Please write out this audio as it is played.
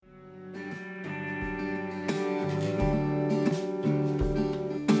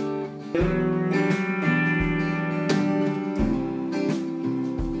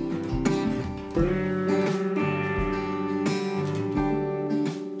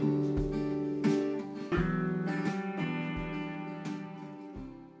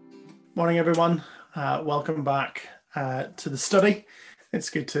Morning, everyone. Welcome back to the study. It's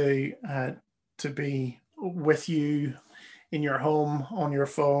good to be with you in your home, on your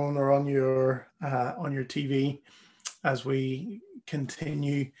phone, or on your TV as we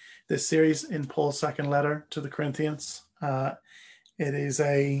continue this series in Paul's second letter to the Corinthians.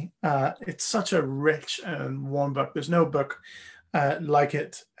 It's such a rich and warm book. There's no book like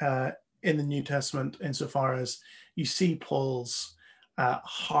it in the New Testament, insofar as you see Paul's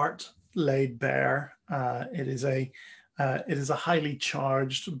heart laid bare. It is a highly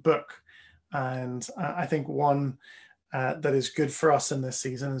charged book, and I think one that is good for us in this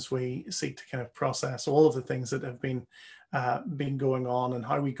season as we seek to kind of process all of the things that have been going on and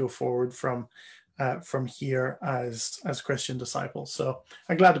how we go forward from here as Christian disciples. So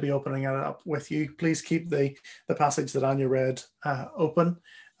I'm glad to be opening it up with you. Please keep the passage that Anya read open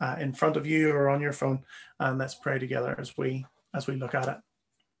in front of you or on your phone, and let's pray together as we look at it.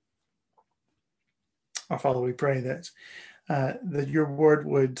 Our Father, we pray that your word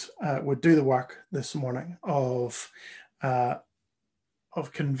would do the work this morning of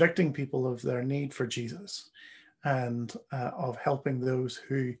convicting people of their need for Jesus, and of helping those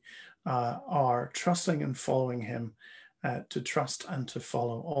who are trusting and following him to trust and to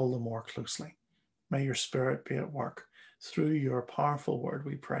follow all the more closely. May your Spirit be at work through your powerful word,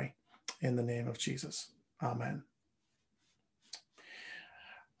 we pray, in the name of Jesus. Amen.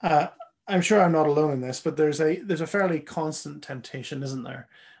 I'm sure I'm not alone in this, but there's a fairly constant temptation, isn't there,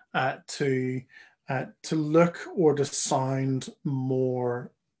 to look or to sound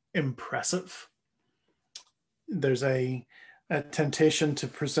more impressive. There's a temptation to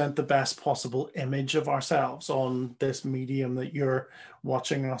present the best possible image of ourselves on this medium that you're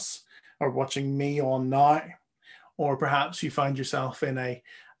watching us or watching me on now, or perhaps you find yourself in a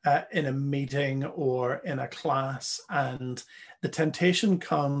meeting or in a class, and the temptation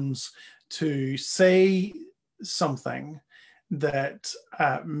comes to say something that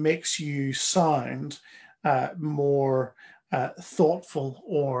makes you sound more thoughtful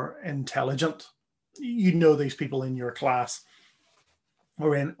or intelligent. You know these people in your class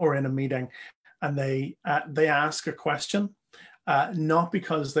or in a meeting, and they ask a question, not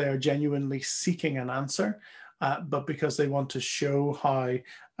because they are genuinely seeking an answer, but because they want to show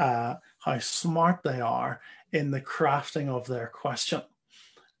how smart they are in the crafting of their question.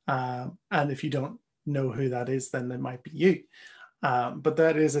 And if you don't know who that is, then it might be you. But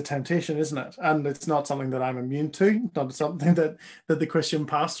that is a temptation, isn't it? And it's not something that I'm immune to, not something that the Christian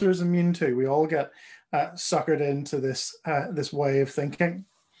pastor is immune to. We all get suckered into this way of thinking.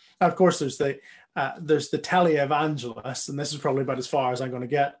 Of course, there's the televangelist, and this is probably about as far as I'm going to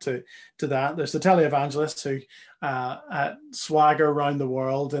get to that. There's the televangelists who swagger around the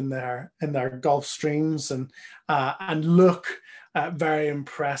world in their Gulf streams and look very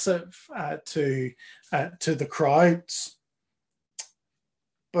impressive to the crowds.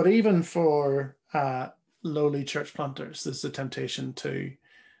 But even for lowly church planters, there's the temptation to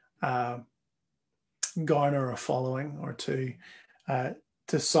garner a following, or to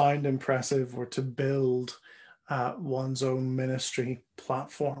sound impressive, or to build one's own ministry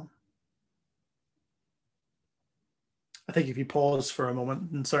platform. I think if you pause for a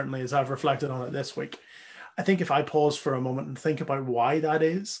moment, and certainly as I've reflected on it this week, I think if I pause for a moment and think about why it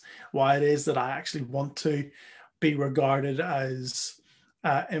is that I actually want to be regarded as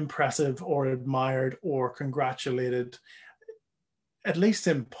impressive or admired or congratulated, at least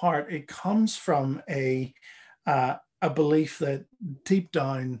in part, it comes from a belief that deep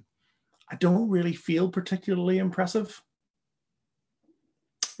down, I don't really feel particularly impressive.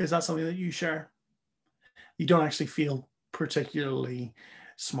 Is that something that you share? You don't actually feel particularly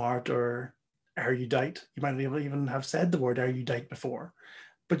smart or erudite. You might even have said the word erudite before,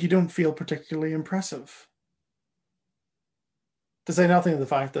 but you don't feel particularly impressive. To say nothing of the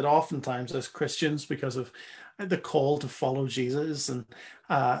fact that oftentimes as Christians, because of the call to follow Jesus and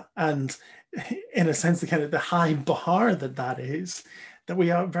in a sense the high bar that is, that we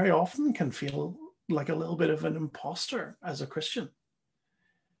very often can feel like a little bit of an imposter as a Christian.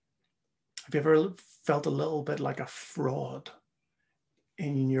 Have you ever felt a little bit like a fraud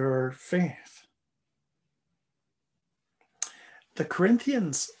in your faith? The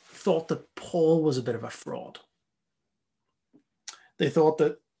Corinthians thought that Paul was a bit of a fraud. They thought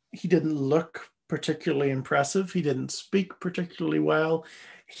that he didn't look particularly impressive. He didn't speak particularly well.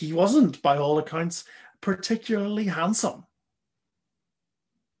 He wasn't, by all accounts, particularly handsome.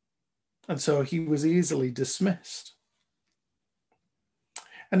 And so he was easily dismissed.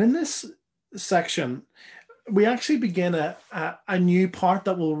 And in this section, we actually begin a new part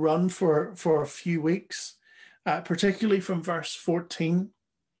that will run for a few weeks, particularly from verse 14.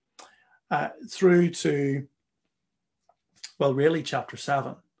 through to, well, really chapter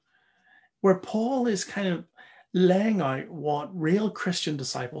 7, where Paul is kind of laying out what real Christian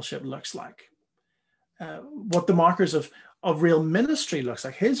discipleship looks like, what the markers of real ministry looks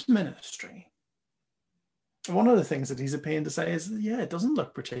like, his ministry. One of the things that he's a pain to say is, yeah, it doesn't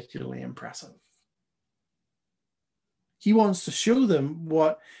look particularly impressive. He wants to show them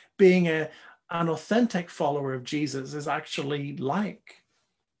what being an authentic follower of Jesus is actually like.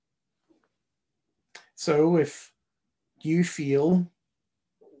 So if you feel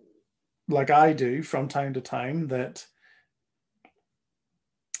like I do from time to time that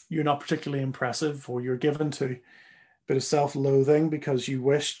you're not particularly impressive, or you're given to a bit of self-loathing because you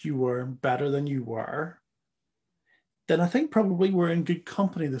wished you were better than you were, then I think probably we're in good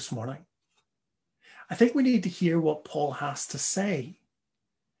company this morning. I think we need to hear what Paul has to say,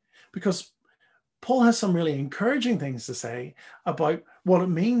 because Paul has some really encouraging things to say about what it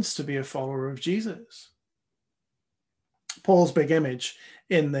means to be a follower of Jesus. Paul's big image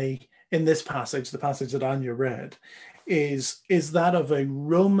in this passage, the passage that Anya read, is that of a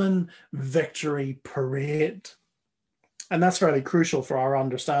Roman victory parade. And that's fairly crucial for our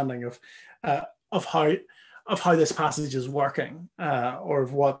understanding of how this passage is working, or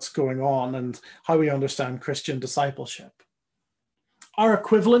of what's going on, and how we understand Christian discipleship. Our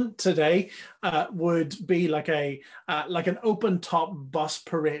equivalent today would be like an open top bus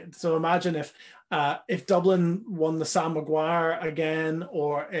parade. So imagine if Dublin won the Sam Maguire again,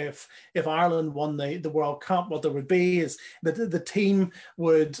 or if Ireland won the World Cup, what there would be is that the team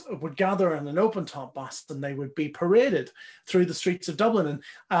would gather in an open top bus, and they would be paraded through the streets of Dublin,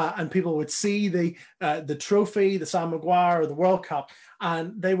 and people would see the trophy, the Sam Maguire or the World Cup,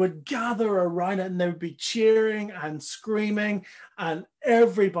 and they would gather around it, and they would be cheering and screaming, and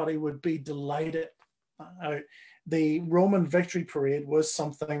everybody would be delighted. The Roman victory parade was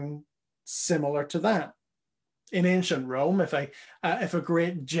something similar to that. In ancient Rome, if a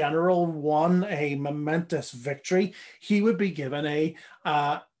great general won a momentous victory, he would be given a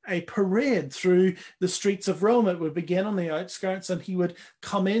parade through the streets of Rome. It would begin on the outskirts, and he would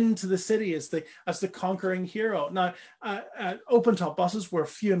come into the city as the conquering hero. Now, open top buses were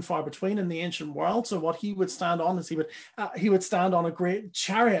few and far between in the ancient world. So what he would stand on is he would stand on a great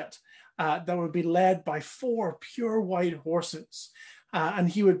chariot that would be led by 4 pure white horses. And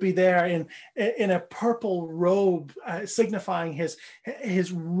he would be there in a purple robe, signifying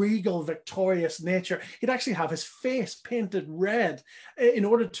his regal, victorious nature. He'd actually have his face painted red in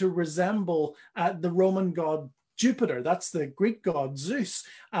order to resemble the Roman god Jupiter. That's the Greek god Zeus,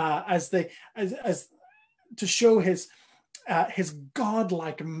 as to show his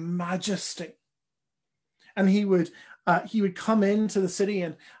godlike majesty. And he would come into the city,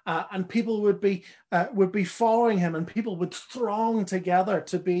 and people would be following him, and people would throng together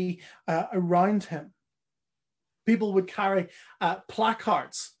to be around him. People would carry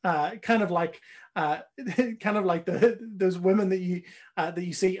placards, kind of like those women that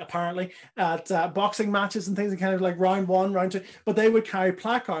you see apparently at boxing matches and things, and kind of like round 1, round 2. But they would carry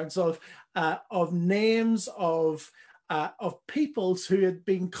placards of names of peoples who had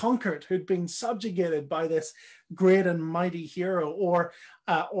been conquered, who'd been subjugated by this great and mighty hero, or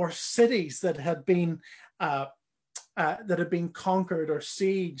cities that had been conquered or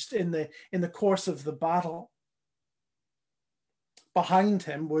sieged in the course of the battle. Behind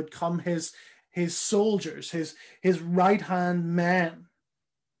him would come his soldiers, his right-hand men,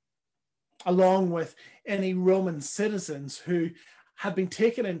 along with any Roman citizens who had been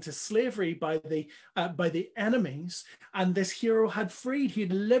taken into slavery by the enemies, and this hero had freed.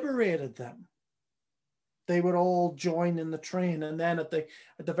 He'd liberated them. They would all join in the train, and then at the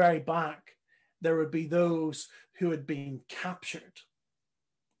very back, there would be those who had been captured,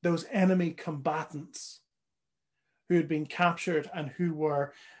 those enemy combatants who had been captured and who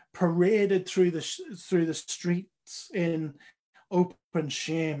were paraded through the streets in open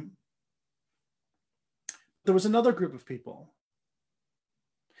shame. There was another group of people.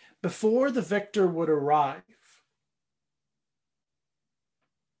 Before the victor would arrive,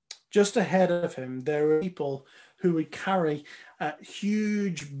 just ahead of him, there were people who would carry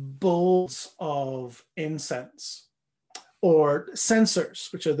huge bowls of incense, or censers,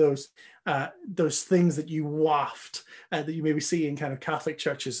 which are those things that you waft, that you maybe see in kind of Catholic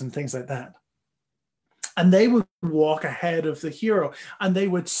churches and things like that. And they would walk ahead of the hero, and they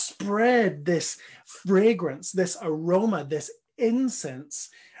would spread this fragrance, this aroma, this incense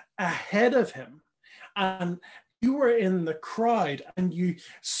ahead of him. And you were in the crowd and you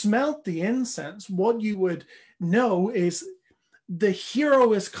smelt the incense, what you would know is The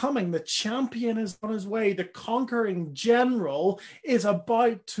hero is coming. The champion is on his way. The conquering general is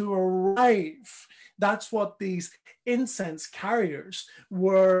about to arrive. That's what these incense carriers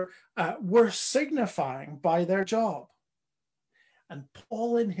were signifying by their job. And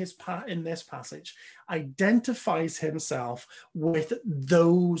Paul, in this passage, identifies himself with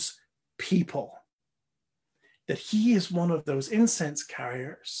those people. That he is one of those incense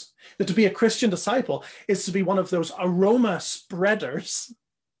carriers. That to be a Christian disciple is to be one of those aroma spreaders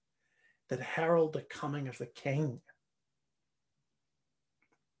that herald the coming of the King.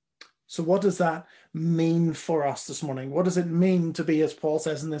 So what does that mean for us this morning? What does it mean to be, as Paul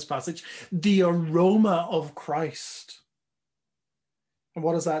says in this passage, the aroma of Christ? And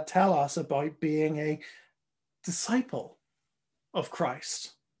what does that tell us about being a disciple of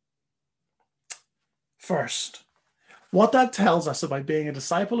Christ? First, what that tells us about being a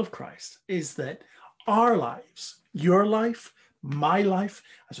disciple of Christ is that our lives, your life, my life,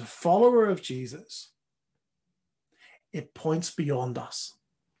 as a follower of Jesus, it points beyond us.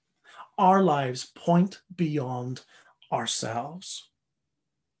 Our lives point beyond ourselves.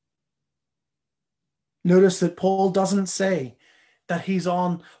 Notice that Paul doesn't say that he's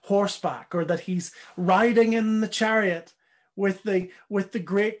on horseback or that he's riding in the chariot with the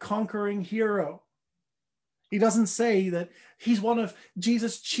great conquering hero. He doesn't say that he's one of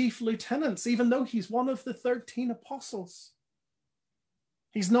Jesus' chief lieutenants, even though he's one of the 13 apostles.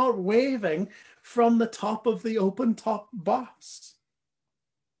 He's not waving from the top of the open-top bus.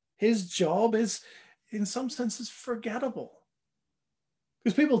 His job is, in some senses, forgettable.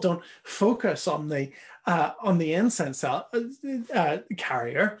 Because people don't focus on the incense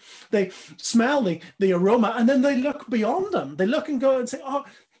carrier. They smell the aroma, and then they look beyond them. They look and go and say, oh,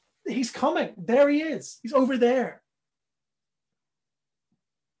 he's coming. There he is. He's over there.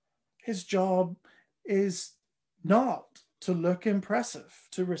 His job is not to look impressive,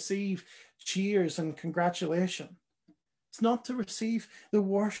 to receive cheers and congratulation. It's not to receive the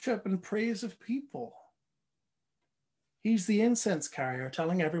worship and praise of people. He's the incense carrier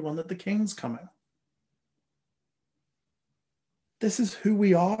telling everyone that the King's coming. This is who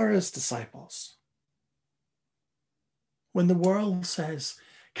we are as disciples. When the world says,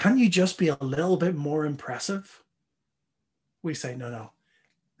 can you just be a little bit more impressive? We say, no.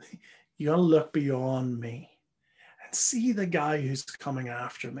 You got to look beyond me and see the guy who's coming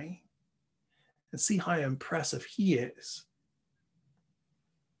after me and see how impressive he is.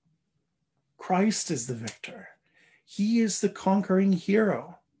 Christ is the victor. He is the conquering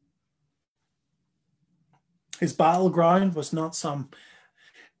hero. His battleground was not some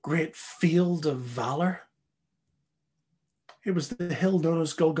great field of valor. It was the hill known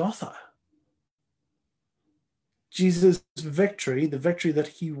as Golgotha. Jesus' victory, the victory that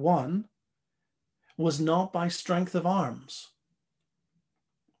he won, was not by strength of arms.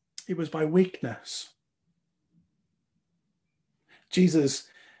 It was by weakness. Jesus,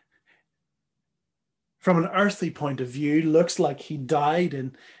 from an earthly point of view, looks like he died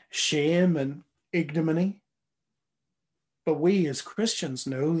in shame and ignominy. But we as Christians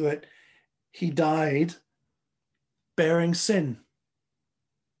know that he died bearing sin.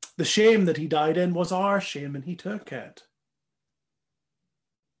 The shame that he died in was our shame, and he took it.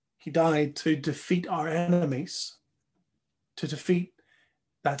 He died to defeat our enemies, to defeat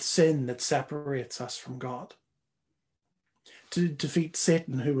that sin that separates us from God, to defeat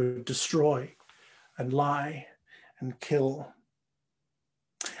Satan, who would destroy and lie and kill.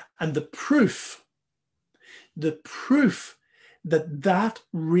 And the proof that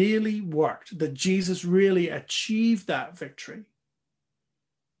really worked, that Jesus really achieved that victory,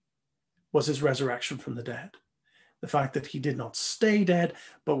 was his resurrection from the dead. The fact that he did not stay dead,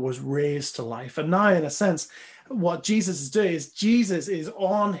 but was raised to life. And now, in a sense, what Jesus is doing is Jesus is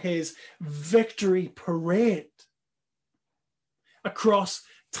on his victory parade across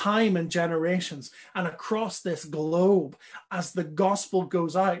time and generations and across this globe. As the gospel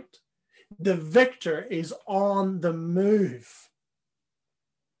goes out, the victor is on the move.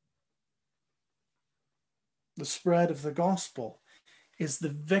 The spread of the gospel is the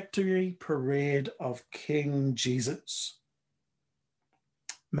victory parade of King Jesus.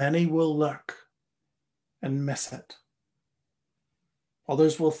 Many will look and miss it.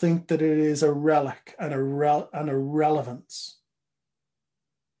 Others will think that it is a relic and an irrelevance.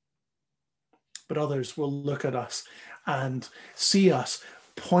 But others will look at us and see us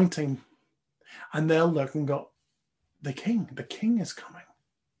pointing, and they'll look and go, the King is coming.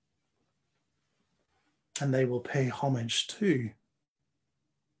 And they will pay homage too.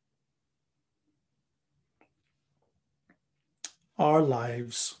 Our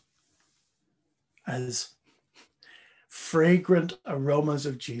lives as fragrant aromas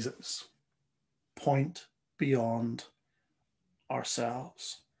of Jesus point beyond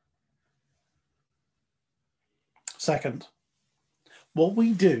ourselves. Second, what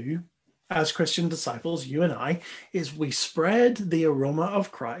we do as Christian disciples, you and I, is we spread the aroma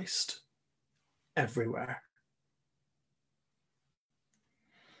of Christ everywhere.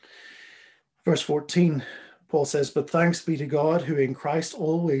 Verse 14, Paul says, "But thanks be to God, who in Christ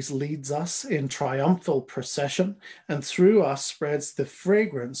always leads us in triumphal procession, and through us spreads the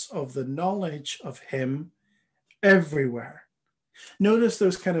fragrance of the knowledge of him everywhere." Notice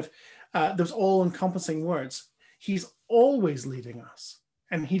those kind of, those all-encompassing words. He's always leading us,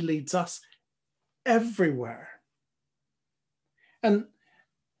 and he leads us everywhere. And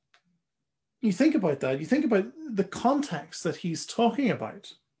you think about that, you think about the context that he's talking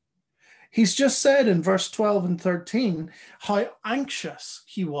about. He's just said in verse 12 and 13 how anxious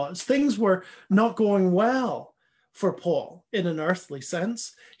he was. Things were not going well for Paul in an earthly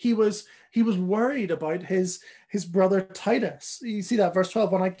sense. He was worried about his brother Titus. You see that verse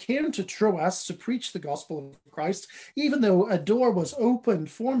 12, "When I came to Troas to preach the gospel of Christ, even though a door was opened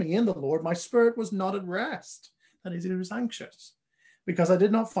for me in the Lord, my spirit was not at rest." That is, he was anxious because I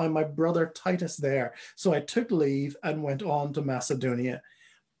did not find my brother Titus there. So I took leave and went on to Macedonia.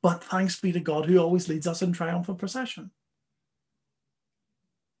 But thanks be to God who always leads us in triumphal procession.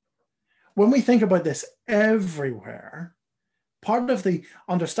 When we think about this everywhere, part of the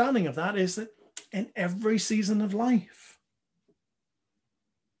understanding of that is that in every season of life,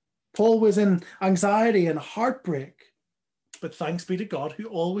 Paul was in anxiety and heartbreak, but thanks be to God who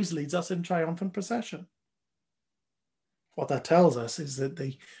always leads us in triumphant procession. What that tells us is that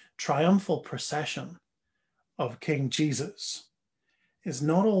the triumphal procession of King Jesus is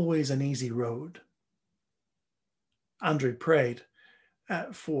not always an easy road. Andrew prayed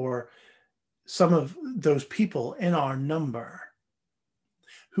for some of those people in our number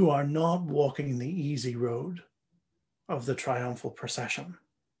who are not walking the easy road of the triumphal procession,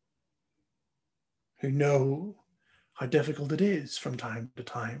 who know how difficult it is from time to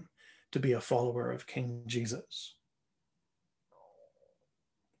time to be a follower of King Jesus.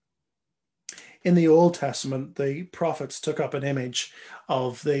 In the Old Testament, the prophets took up an image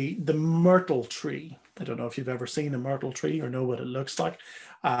of the myrtle tree. I don't know if you've ever seen a myrtle tree or know what it looks like.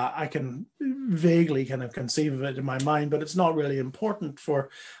 I can vaguely kind of conceive of it in my mind, but it's not really important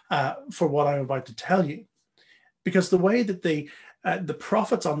for what I'm about to tell you. Because the way that the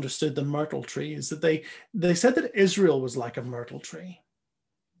prophets understood the myrtle tree is that they said that Israel was like a myrtle tree.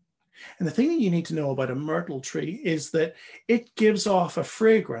 And the thing that you need to know about a myrtle tree is that it gives off a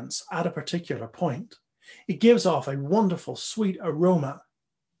fragrance at a particular point. It gives off a wonderful, sweet aroma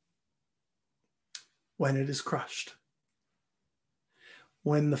when it is crushed.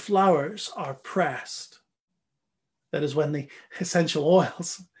 When the flowers are pressed, that is when the essential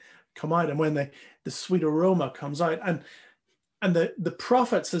oils come out and when the sweet aroma comes out. And the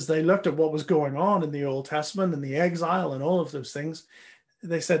prophets, as they looked at what was going on in the Old Testament and the exile and all of those things,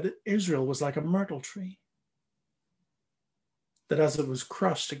 they said that Israel was like a myrtle tree, that as it was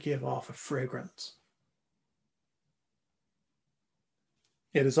crushed, it gave off a fragrance.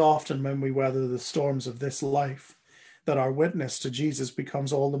 It is often when we weather the storms of this life that our witness to Jesus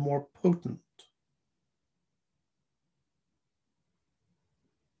becomes all the more potent.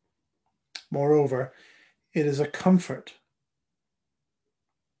 Moreover, it is a comfort.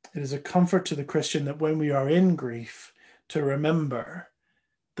 It is a comfort to the Christian that when we are in grief, to remember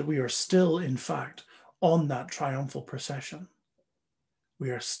that we are still, in fact, on that triumphal procession.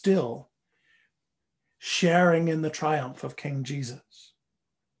 We are still sharing in the triumph of King Jesus.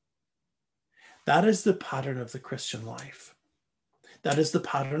 That is the pattern of the Christian life. That is the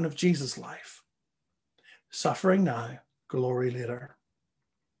pattern of Jesus' life. Suffering now, glory later.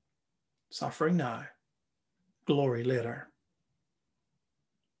 Suffering now, glory later.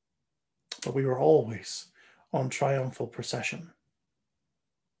 But we were always on triumphal procession.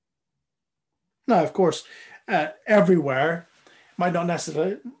 Now, of course, everywhere might not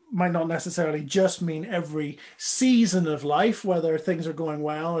necessarily just mean every season of life, whether things are going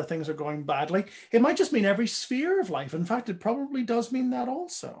well or things are going badly. It might just mean every sphere of life. In fact, it probably does mean that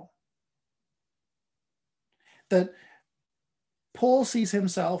also. That Paul sees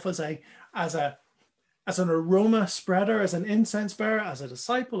himself as an aroma spreader, as an incense bearer, as a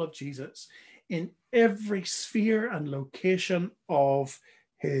disciple of Jesus in every sphere and location of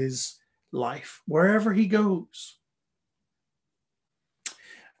his life, wherever he goes.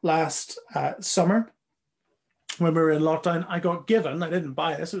 Last summer, when we were in lockdown, I didn't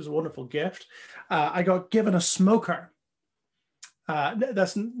buy this, it was a wonderful gift. I got given a smoker.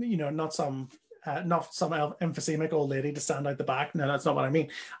 That's, not some not some emphysemic old lady to stand out the back. No, that's not what I mean.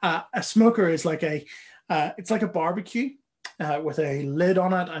 A smoker is like it's like a barbecue with a lid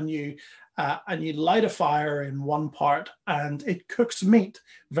on it, and you light a fire in one part, and it cooks meat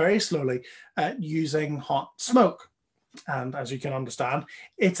very slowly using hot smoke. And as you can understand,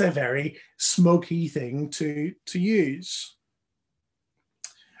 it's a very smoky thing to use.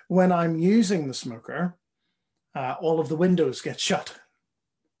 When I'm using the smoker, all of the windows get shut.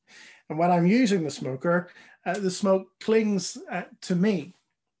 And when I'm using the smoker, the smoke clings to me,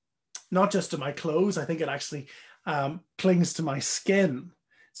 not just to my clothes. I think it actually clings to my skin.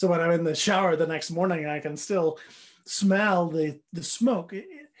 So when I'm in the shower the next morning, I can still smell the smoke.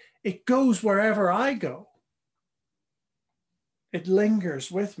 It goes wherever I go. It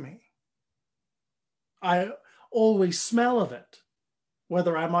lingers with me. I always smell of it,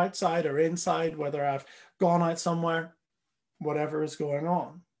 whether I'm outside or inside, whether I've gone out somewhere, whatever is going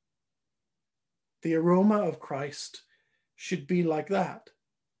on. The aroma of Christ should be like that.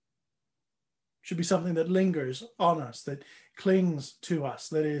 Should be something that lingers on us, that clings to us,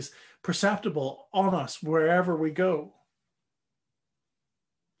 that is perceptible on us wherever we go.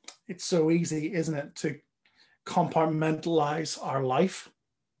 It's so easy, isn't it, to compartmentalize our life,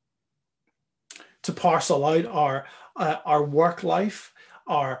 to parcel out our work life,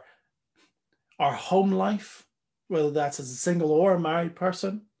 our home life, whether that's as a single or a married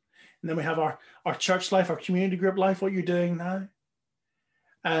person. And then we have our church life, our community group life, what you're doing now.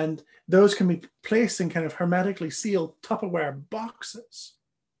 And those can be placed in kind of hermetically sealed Tupperware boxes.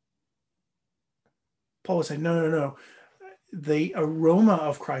 Paul would say, no. The aroma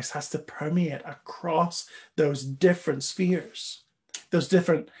of Christ has to permeate across those different spheres, those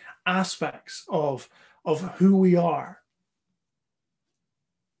different aspects of who we are.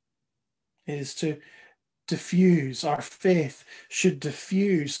 It is to diffuse. Our faith should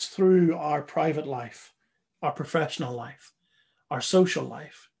diffuse through our private life, our professional life, our social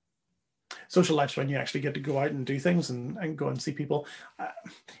life. Social life's when you actually get to go out and do things and go and see people.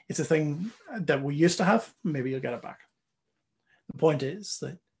 It's a thing that we used to have. Maybe you'll get it back. The point is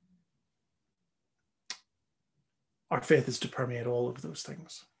that our faith is to permeate all of those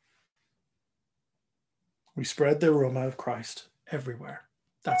things. We spread the aroma of Christ everywhere.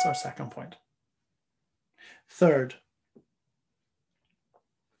 That's our second point. Third,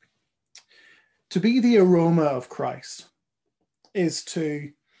 to be the aroma of Christ is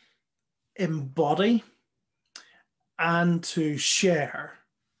to embody and to share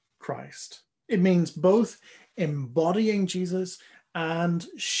Christ. It means both embodying Jesus and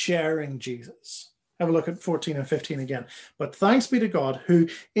sharing Jesus. Have a look at 14 and 15 again. But thanks be to God, who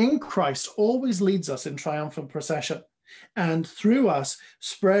in Christ always leads us in triumphal procession, and through us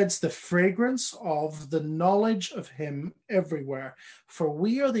spreads the fragrance of the knowledge of him everywhere. For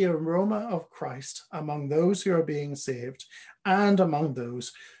we are the aroma of Christ among those who are being saved and among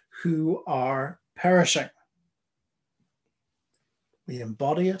those who are perishing. We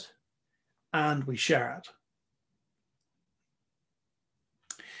embody it and we share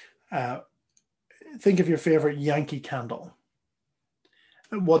it. Think of your favorite Yankee candle.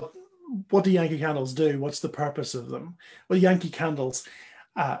 What do Yankee candles do? What's the purpose of them? Well, Yankee candles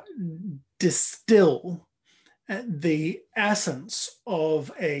distill the essence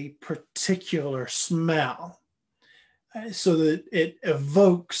of a particular smell so that it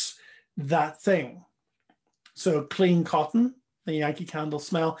evokes that thing. So clean cotton, the Yankee candle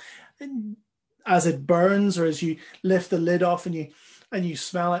smell, as it burns or as you lift the lid off and you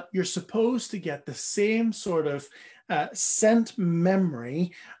smell it, you're supposed to get the same sort of scent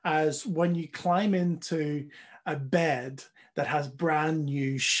memory as when you climb into a bed that has brand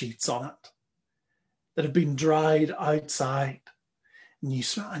new sheets on it that have been dried outside, and you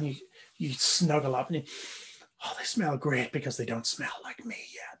smell and you snuggle up and they smell great because they don't smell like me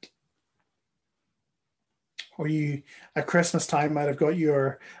yet. Or you at Christmas time might have got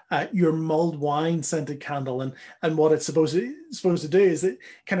your mulled wine scented candle, and what it's supposed to do is it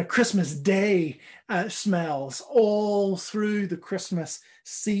kind of Christmas Day smells all through the Christmas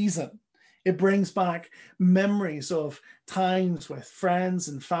season. It brings back memories of times with friends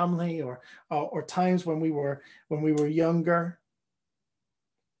and family, or times when we were younger,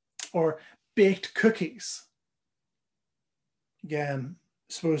 or baked cookies. Again,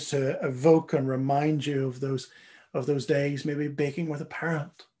 supposed to evoke and remind you of those days, maybe baking with a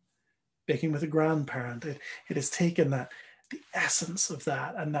parent, baking with a grandparent. It has taken the essence of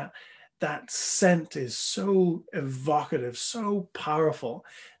that, and that scent is so evocative, so powerful,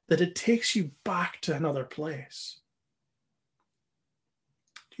 that it takes you back to another place.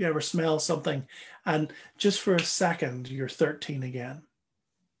 Do you ever smell something and just for a second you're 13 again?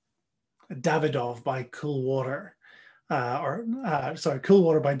 Davidoff by Cool Water. Cool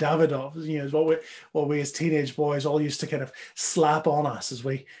Water by Davidoff. Is what we as teenage boys all used to kind of slap on us as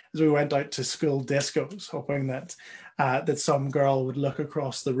we went out to school discos, hoping that some girl would look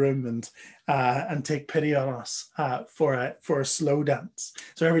across the room and take pity on us for a slow dance.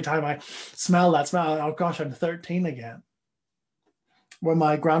 So every time I smell that smell, oh gosh, I'm 13 again. When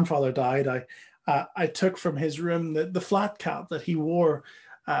my grandfather died, I took from his room the flat cap that he wore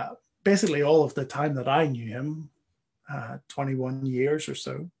basically all of the time that I knew him. 21 years or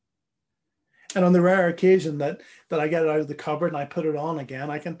so. And on the rare occasion that I get it out of the cupboard and I put it on again,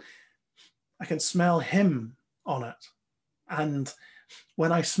 I can smell him on it. And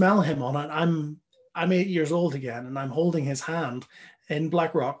when I smell him on it, I'm 8 years old again, and I'm holding his hand in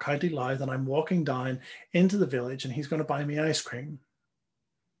Blackrock, County Louth, and I'm walking down into the village, and he's going to buy me ice cream.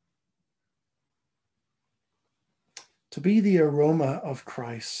 To be the aroma of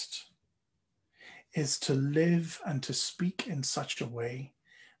Christ is to live and to speak in such a way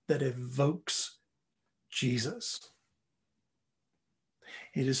that evokes Jesus.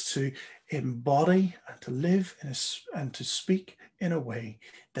 It is to embody and to live and to speak in a way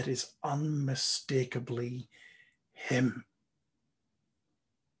that is unmistakably him.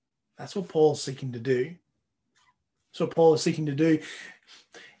 That's what Paul's seeking to do. So Paul is seeking to do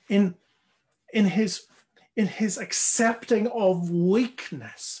in his accepting of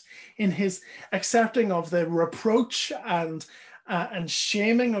weakness, in his accepting of the reproach and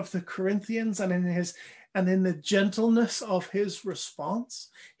shaming of the Corinthians, and in the gentleness of his response,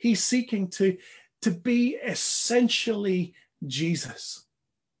 he's seeking to be essentially Jesus.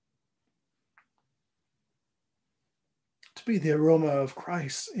 To be the aroma of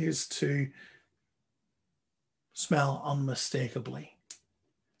Christ is to smell unmistakably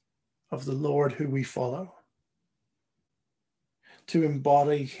of the Lord who we follow, to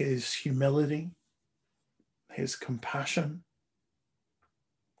embody his humility, his compassion,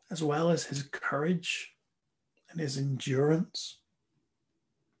 as well as his courage and his endurance.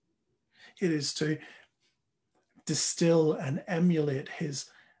 It is to distill and emulate his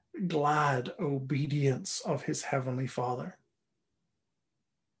glad obedience of his heavenly Father,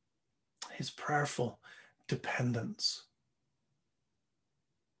 his prayerful dependence.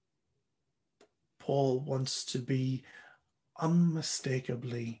 Paul wants to be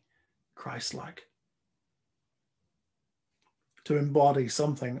unmistakably Christ-like, to embody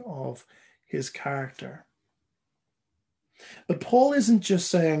something of his character. But Paul isn't just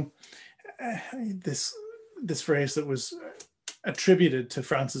saying this phrase that was attributed to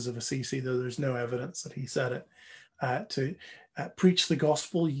Francis of Assisi, though there's no evidence that he said it, to preach the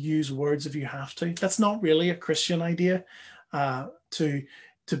gospel, use words if you have to. That's not really a Christian idea.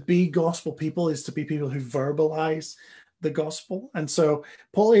 To be gospel people is to be people who verbalize the gospel. And so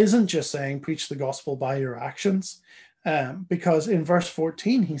Paul isn't just saying preach the gospel by your actions, because in verse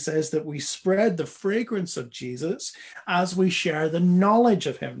 14 he says that we spread the fragrance of Jesus as we share the knowledge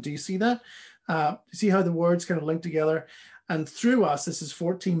of him. Do you see that? You see how the words kind of link together? And through us, this is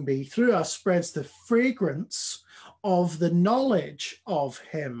 14b, through us spreads the fragrance of the knowledge of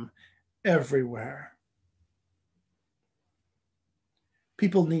him everywhere.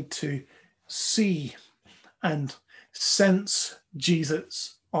 People need to see and sense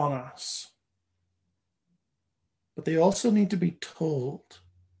Jesus on us. But they also need to be told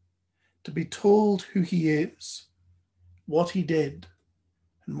who he is, what he did,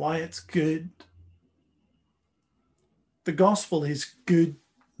 and why it's good. The gospel is good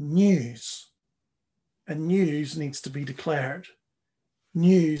news, and news needs to be declared.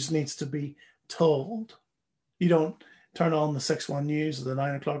 News needs to be told. You don't turn on the 6-1 news or the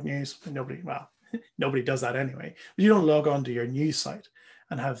 9 o'clock news. Nobody does that anyway. But you don't log on to your news site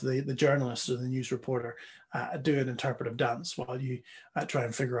and have the journalist or the news reporter do an interpretive dance while you try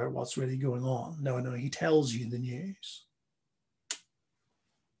and figure out what's really going on. No, he tells you the news.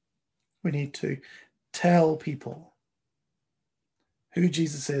 We need to tell people who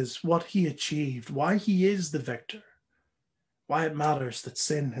Jesus is, what he achieved, why he is the victor, why it matters that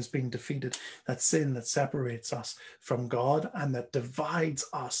sin has been defeated, that sin that separates us from God and that divides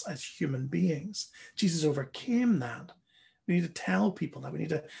us as human beings. Jesus overcame that. We need to tell people that. We need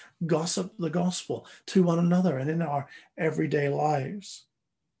to gossip the gospel to one another and in our everyday lives.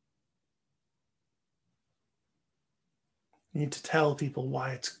 We need to tell people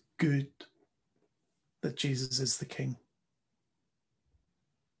why it's good that Jesus is the King.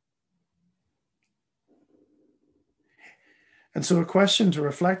 And so a question to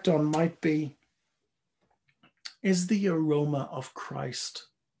reflect on might be, is the aroma of Christ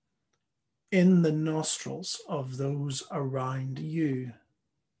in the nostrils of those around you?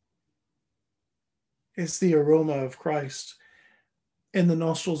 It's the aroma of Christ in the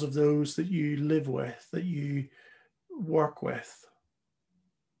nostrils of those that you live with, that you work with,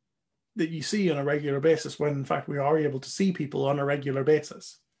 that you see on a regular basis, when in fact we are able to see people on a regular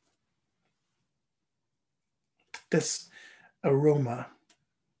basis. This aroma,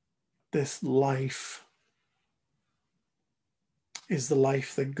 this life, is the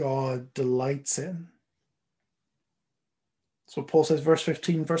life that God delights in. So Paul says, verse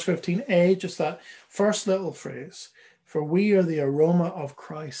 15a, just that first little phrase, for we are the aroma of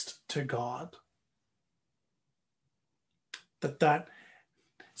Christ to God. That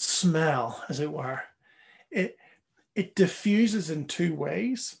smell, as it were, it diffuses in two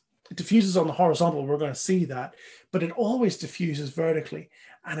ways. It diffuses on the horizontal, we're going to see that, but it always diffuses vertically.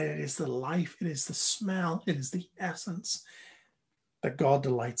 And it is the life, it is the smell, it is the essence that God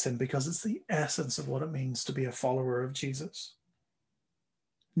delights in, because it's the essence of what it means to be a follower of Jesus.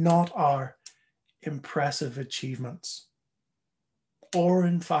 Not our impressive achievements, or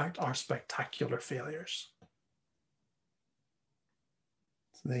in fact our spectacular failures.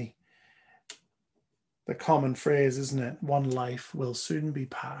 The common phrase, isn't it? One life will soon be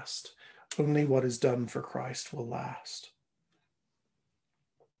past. Only what is done for Christ will last.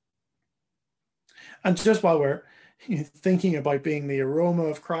 And just while we're thinking about being the aroma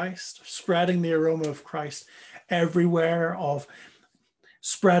of Christ, spreading the aroma of Christ everywhere, of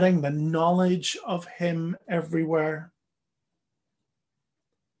spreading the knowledge of him everywhere,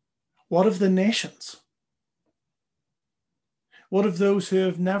 what of the nations? What of those who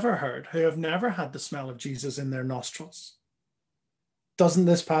have never heard, who have never had the smell of Jesus in their nostrils? Doesn't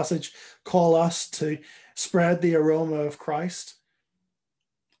this passage call us to spread the aroma of Christ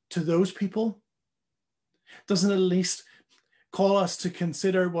to those people? Doesn't it at least call us to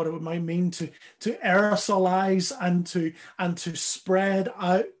consider what it might mean to aerosolize and to spread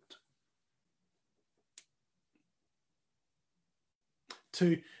out,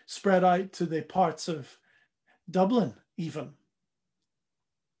 to spread out to the parts of Dublin even,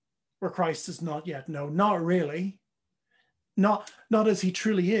 where Christ is not yet known? Not really. Not as he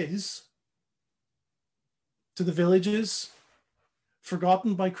truly is. To the villages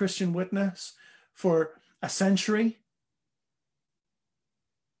forgotten by Christian witness for a century.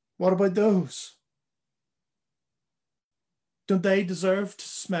 What about those? Don't they deserve to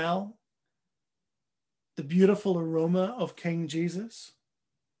smell the beautiful aroma of King Jesus?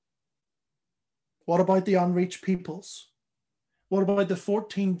 What about the unreached peoples? What about the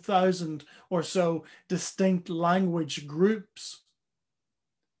 14,000 or so distinct language groups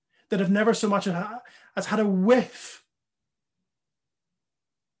that have never so much as had a whiff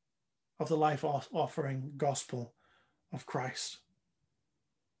of the life-offering gospel of Christ?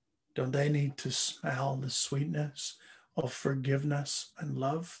 Don't they need to smell the sweetness of forgiveness and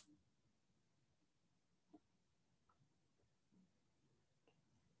love?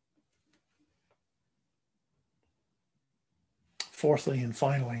 Fourthly and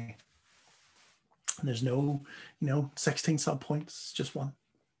finally, and there's no 16 subpoints, it's just one.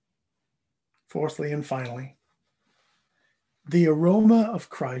 Fourthly and finally, the aroma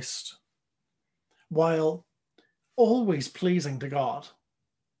of Christ, while always pleasing to God,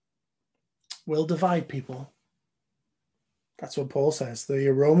 will divide people. That's what Paul says. The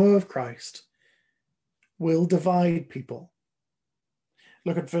aroma of Christ will divide people.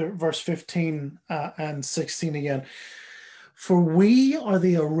 Look at verse 15 and 16 again. For we are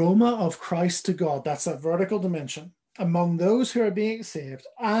the aroma of Christ to God. That's that vertical dimension. Among those who are being saved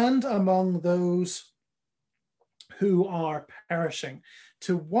and among those who are perishing.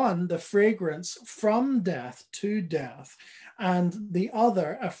 To one, the fragrance from death to death, and the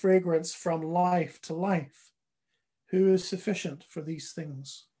other, a fragrance from life to life. Who is sufficient for these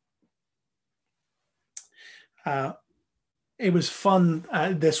things? It was fun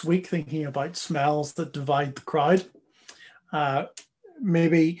this week thinking about smells that divide the crowd.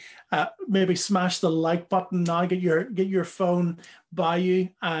 Maybe smash the like button now. Get your phone by you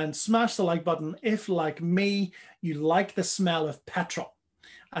and smash the like button if, like me, you like the smell of petrol,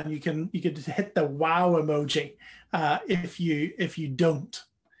 and you could hit the wow emoji if you don't,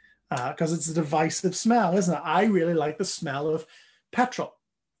 because it's a divisive smell, isn't it? I really like the smell of petrol,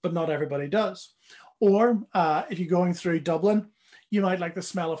 but not everybody does. Or if you're going through Dublin, you might like the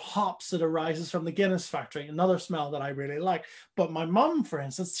smell of hops that arises from the Guinness factory, another smell that I really like. But my mum, for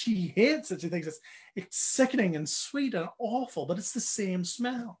instance, she hates it. She thinks it's sickening and sweet and awful, but it's the same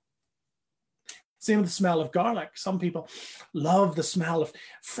smell. Same with the smell of garlic. Some people love the smell of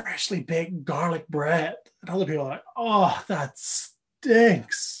freshly baked garlic bread, and other people are like, oh, that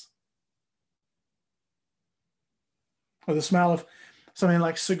stinks. Or the smell of something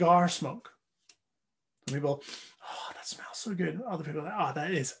like cigar smoke. Some people, oh, that smells so good. Other people are like, oh,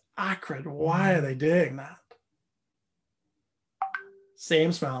 that is acrid. Why are they doing that?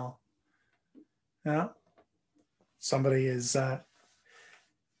 Same smell. Yeah. Somebody is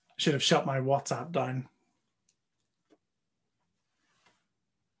should have shut my WhatsApp down.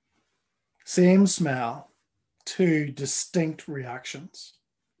 Same smell, two distinct reactions.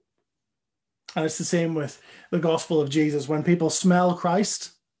 And it's the same with the gospel of Jesus. When people smell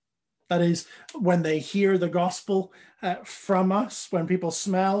Christ, that is, when they hear the gospel from us, when people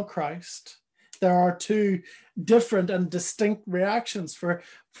smell Christ, there are two different and distinct reactions. For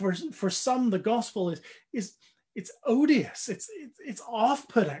some, the gospel is it's odious, it's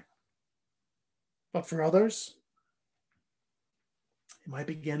off-putting. But for others, it might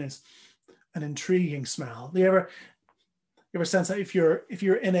begin as an intriguing smell. You ever sense that if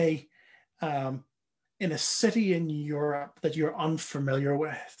you're in a city in Europe that you're unfamiliar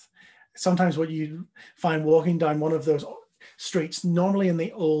with, sometimes what you find walking down one of those streets, normally in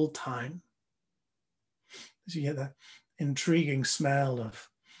the old town, is you get that intriguing smell of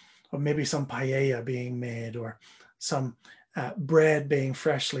maybe some paella being made, or some bread being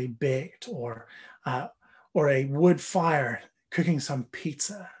freshly baked, or a wood fire cooking some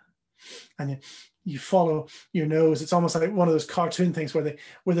pizza. And you follow your nose. It's almost like one of those cartoon things where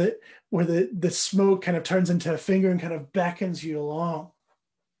the smoke kind of turns into a finger and kind of beckons you along.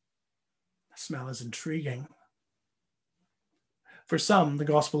 The smell is intriguing. For some, the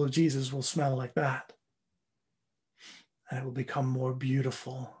gospel of Jesus will smell like that, and it will become more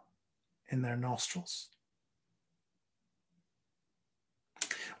beautiful in their nostrils.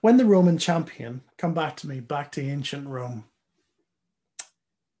 When the Roman champion, come back to ancient Rome.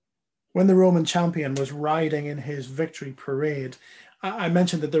 When the Roman champion was riding in his victory parade, I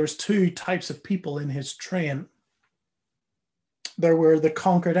mentioned that there was two types of people in his train. There were the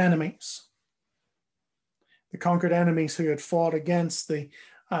conquered enemies. The conquered enemies who had fought against the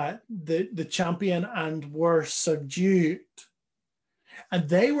champion and were subdued. And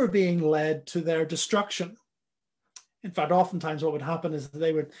they were being led to their destruction. In fact, oftentimes what would happen is that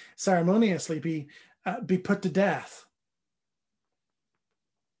they would ceremoniously be put to death.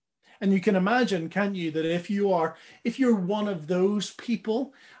 And you can imagine, can't you, that if you're one of those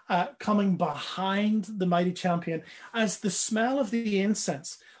people coming behind the mighty champion, as the smell of the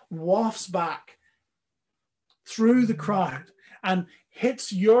incense wafts back through the crowd and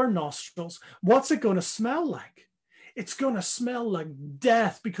hits your nostrils, what's it going to smell like? It's going to smell like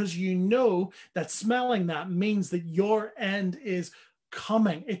death, because you know that smelling that means that your end is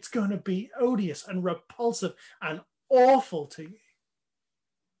coming. It's going to be odious and repulsive and awful to you.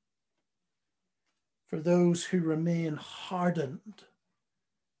 For those who remain hardened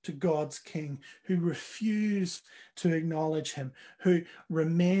to God's King, who refuse to acknowledge him, who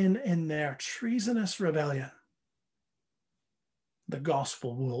remain in their treasonous rebellion, the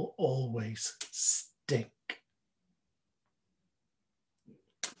gospel will always stink.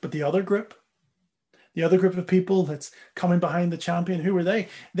 But the other group of people that's coming behind the champion, who were they?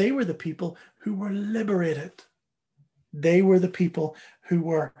 They were the people who were liberated. They were the people who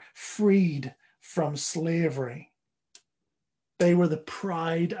were freed from slavery. They were the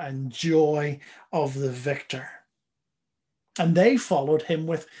pride and joy of the victor. And they followed him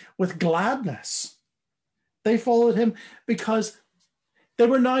with gladness. They followed him because they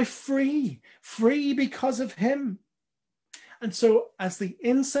were now free because of him. And so as the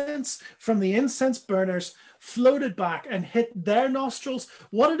incense from the incense burners floated back and hit their nostrils,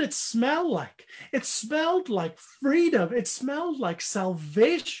 what did it smell like? It smelled like freedom. It smelled like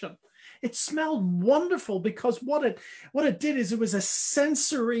salvation. It smelled wonderful, because what it did is it was a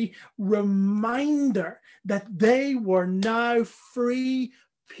sensory reminder that they were now free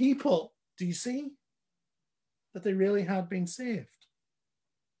people. Do you see? That they really had been saved.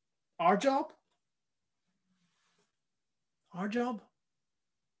 Our job? Our job?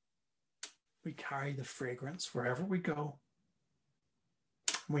 We carry the fragrance wherever we go.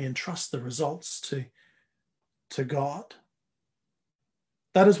 We entrust the results to God.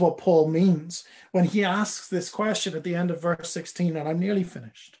 That is what Paul means when he asks this question at the end of verse 16, and I'm nearly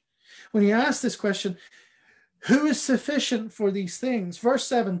finished. When he asks this question, who is sufficient for these things? Verse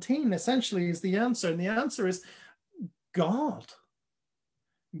 17 essentially is the answer, and the answer is God.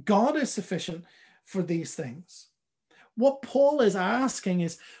 God is sufficient for these things. What Paul is asking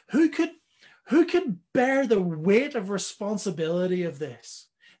is, who could bear the weight of responsibility of this?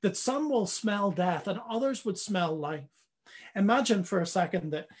 That some will smell death and others would smell life. Imagine for a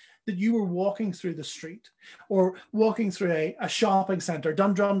second that you were walking through the street, or walking through a shopping centre,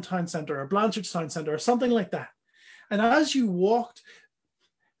 Dundrum Town Centre or Blanchard Town Centre or something like that. And as you walked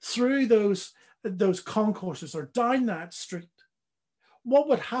through those those concourses or down that street, what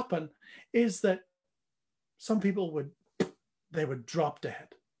would happen is that some people would drop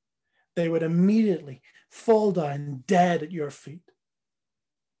dead. They would immediately fall down dead at your feet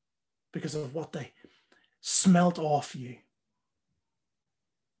because of what they smelt off you.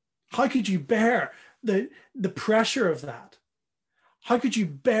 How could you bear the pressure of that? How could you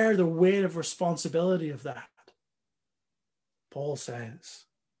bear the weight of responsibility of that? Paul says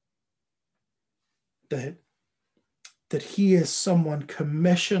that he is someone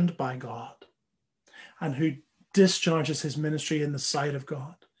commissioned by God and who discharges his ministry in the sight of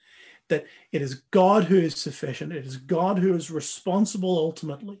God. That it is God who is sufficient. It is God who is responsible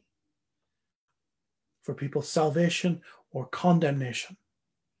ultimately for people's salvation or condemnation.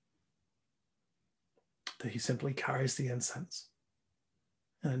 That he simply carries the incense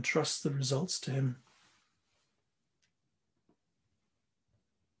and entrusts the results to him.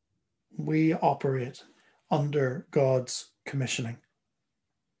 We operate under God's commissioning,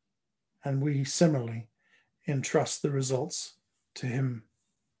 and we similarly entrust the results to him.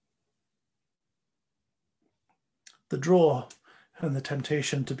 The draw and the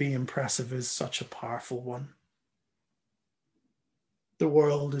temptation to be impressive is such a powerful one. The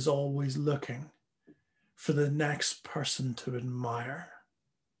world is always looking for the next person to admire,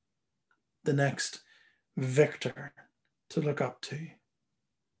 the next victor to look up to,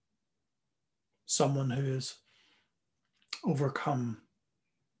 someone who has overcome,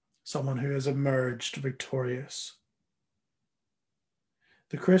 someone who has emerged victorious.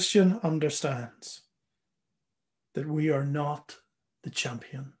 The Christian understands that we are not the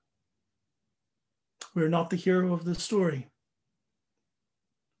champion. We're not the hero of the story.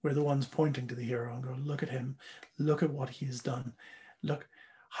 We're the ones pointing to the hero and go, look at him. Look at what he has done. Look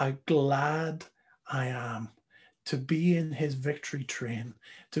how glad I am to be in his victory train,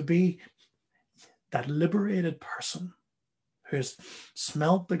 to be that liberated person who has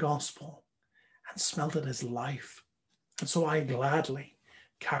smelt the gospel and smelt it as life. And so I gladly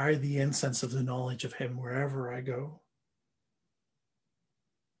carry the incense of the knowledge of him wherever I go.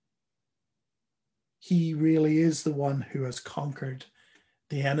 He really is the one who has conquered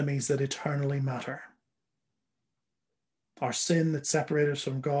the enemies that eternally matter. Our sin that separated us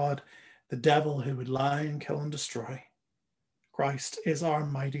from God, the devil who would lie and kill and destroy. Christ is our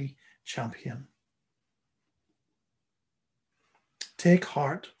mighty champion. Take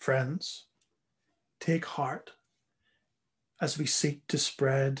heart, friends. Take heart as we seek to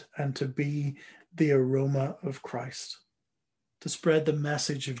spread and to be the aroma of Christ, to spread the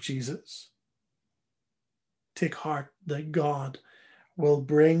message of Jesus. Take heart that God will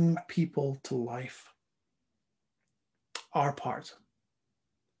bring people to life. Our part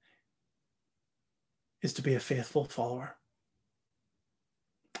is to be a faithful follower.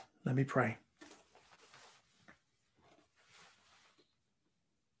 Let me pray.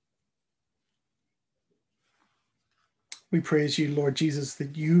 We praise you, Lord Jesus,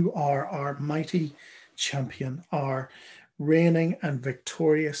 that you are our mighty champion, our reigning and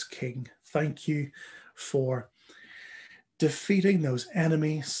victorious King. Thank you for defeating those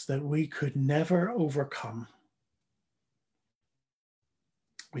enemies that we could never overcome.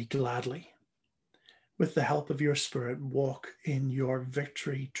 We gladly, with the help of your Spirit, walk in your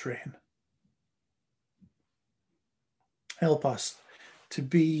victory train. Help us to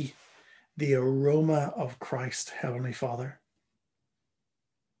be the aroma of Christ, Heavenly Father.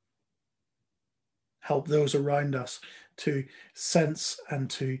 Help those around us to sense and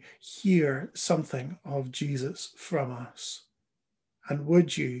to hear something of Jesus from us. And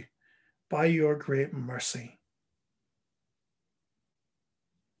would you, by your great mercy,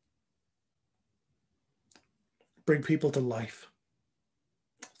 bring people to life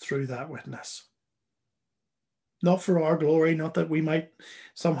through that witness. Not for our glory, not that we might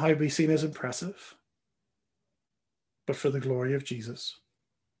somehow be seen as impressive, but for the glory of Jesus.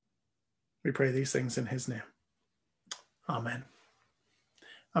 We pray these things in his name. Amen.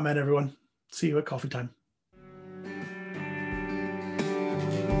 Amen, everyone. See you at coffee time.